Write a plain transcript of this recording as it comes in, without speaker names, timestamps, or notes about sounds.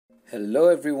Hello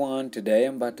everyone, today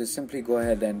I'm about to simply go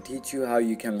ahead and teach you how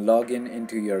you can log in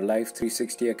into your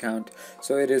Life360 account.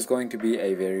 So it is going to be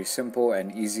a very simple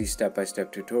and easy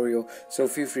step-by-step tutorial, so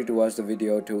feel free to watch the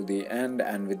video till the end.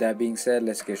 And with that being said,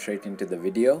 let's get straight into the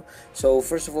video. So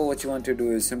first of all, what you want to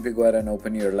do is simply go ahead and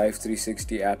open your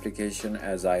Life360 application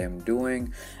as I am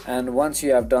doing. And once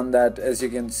you have done that, as you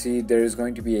can see, there is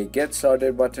going to be a get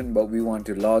started button, but we want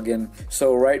to log in.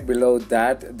 So right below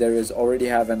that, there is already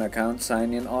have an account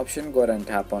sign in option. Go ahead and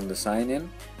tap on the sign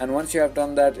in, and once you have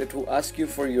done that, it will ask you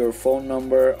for your phone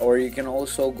number, or you can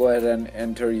also go ahead and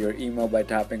enter your email by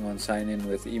tapping on sign in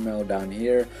with email down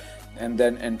here, and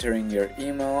then entering your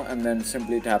email, and then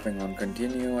simply tapping on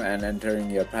continue and entering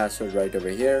your password right over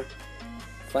here.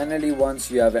 Finally,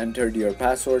 once you have entered your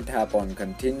password, tap on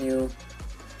continue.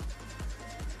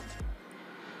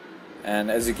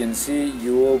 And as you can see,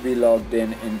 you will be logged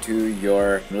in into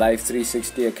your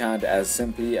Life360 account as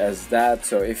simply as that.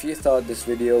 So if you thought this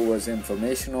video was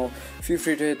informational, feel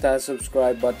free to hit that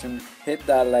subscribe button, hit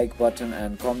that like button,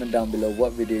 and comment down below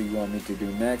what video you want me to do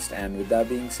next. And with that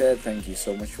being said, thank you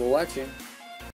so much for watching.